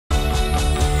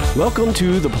Welcome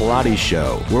to the Pilates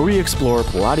Show, where we explore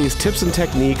Pilates tips and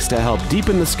techniques to help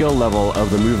deepen the skill level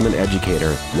of the movement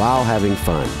educator while having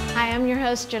fun. Hi, I'm your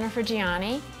host, Jennifer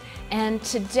Gianni, and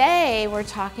today we're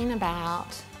talking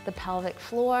about the pelvic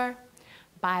floor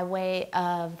by way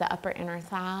of the upper inner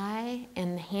thigh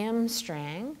and the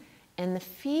hamstring and the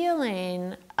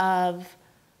feeling of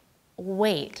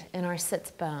weight in our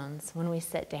sits bones when we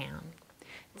sit down.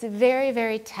 It's very,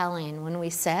 very telling when we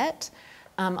sit.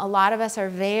 A lot of us are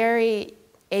very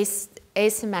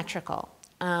asymmetrical.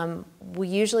 We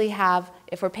usually have,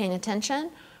 if we're paying attention,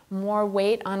 more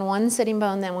weight on one sitting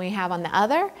bone than we have on the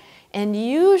other. And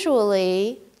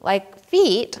usually, like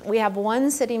feet, we have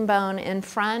one sitting bone in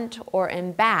front or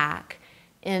in back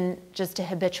in just a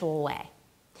habitual way.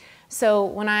 So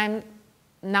when I'm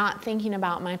not thinking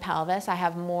about my pelvis, I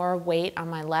have more weight on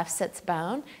my left sits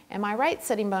bone, and my right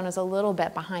sitting bone is a little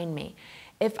bit behind me.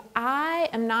 If I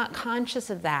am not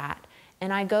conscious of that,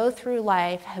 and I go through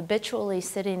life habitually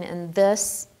sitting in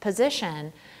this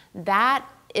position, that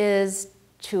is,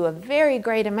 to a very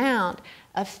great amount,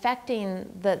 affecting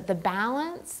the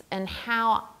balance and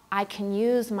how I can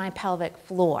use my pelvic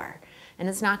floor. And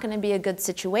it's not going to be a good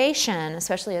situation,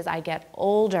 especially as I get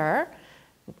older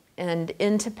and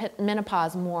into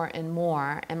menopause more and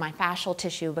more, and my fascial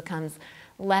tissue becomes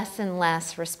less and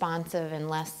less responsive and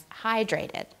less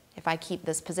hydrated. If I keep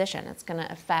this position, it's going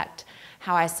to affect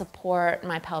how I support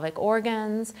my pelvic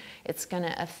organs. It's going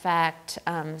to affect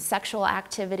sexual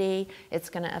activity. It's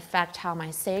going to affect how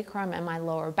my sacrum and my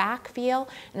lower back feel.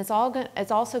 And it's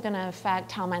also going to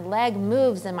affect how my leg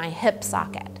moves in my hip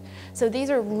socket. So these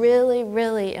are really,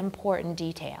 really important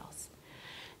details.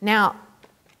 Now,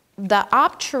 the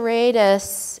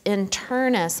obturatus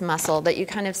internus muscle that you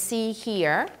kind of see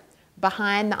here,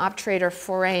 behind the obturator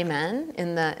foramen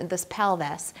in this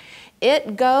pelvis,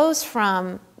 it goes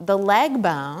from the leg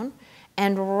bone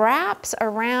and wraps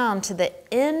around to the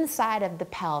inside of the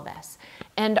pelvis.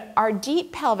 And our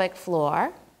deep pelvic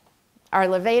floor, our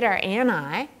levator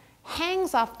ani,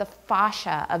 hangs off the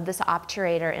fascia of this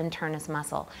obturator internus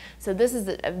muscle. So this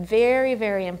is a very,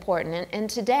 very important. And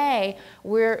today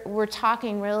we're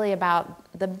talking really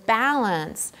about the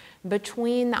balance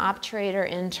between the obturator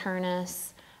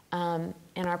internus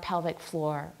in our pelvic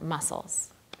floor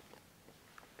muscles.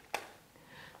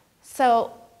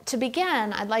 So to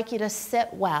begin, I'd like you to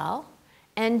sit well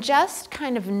and just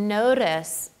kind of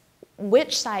notice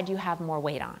which side you have more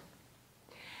weight on.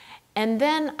 And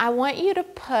then I want you to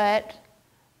put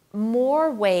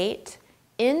more weight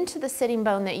into the sitting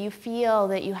bone that you feel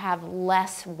that you have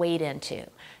less weight into.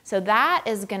 So that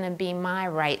is going to be my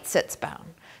right sits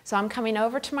bone. So I'm coming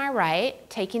over to my right,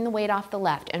 taking the weight off the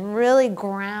left, and really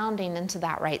grounding into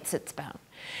that right sits bone.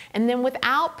 And then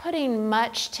without putting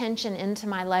much tension into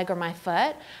my leg or my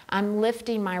foot, I'm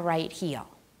lifting my right heel.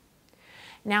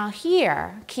 Now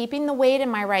here, keeping the weight in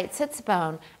my right sits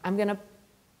bone, I'm going to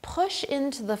push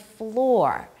into the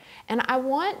floor. And I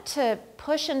want to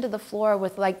push into the floor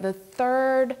with like the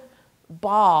third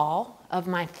ball of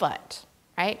my foot,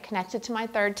 right? Connected to my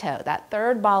third toe, that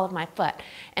third ball of my foot.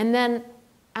 And then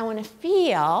I want to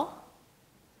feel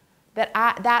that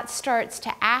that starts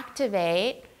to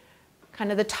activate kind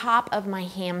of the top of my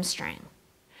hamstring.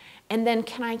 And then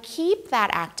can I keep that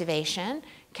activation?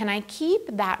 Can I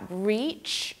keep that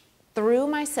reach through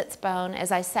my sits bone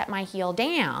as I set my heel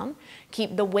down,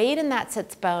 keep the weight in that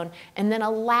sits bone, and then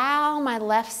allow my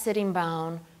left sitting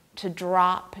bone to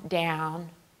drop down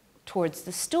towards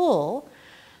the stool?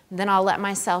 Then I'll let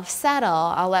myself settle.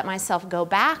 I'll let myself go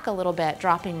back a little bit,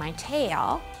 dropping my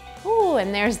tail. Ooh,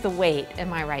 and there's the weight in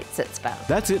my right sits bone.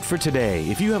 That's it for today.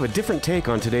 If you have a different take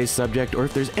on today's subject, or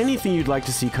if there's anything you'd like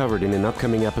to see covered in an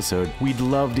upcoming episode, we'd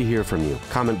love to hear from you.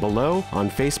 Comment below on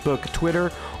Facebook,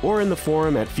 Twitter, or in the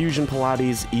forum at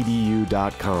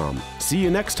fusionpilatesedu.com. See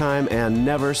you next time, and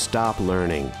never stop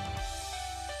learning.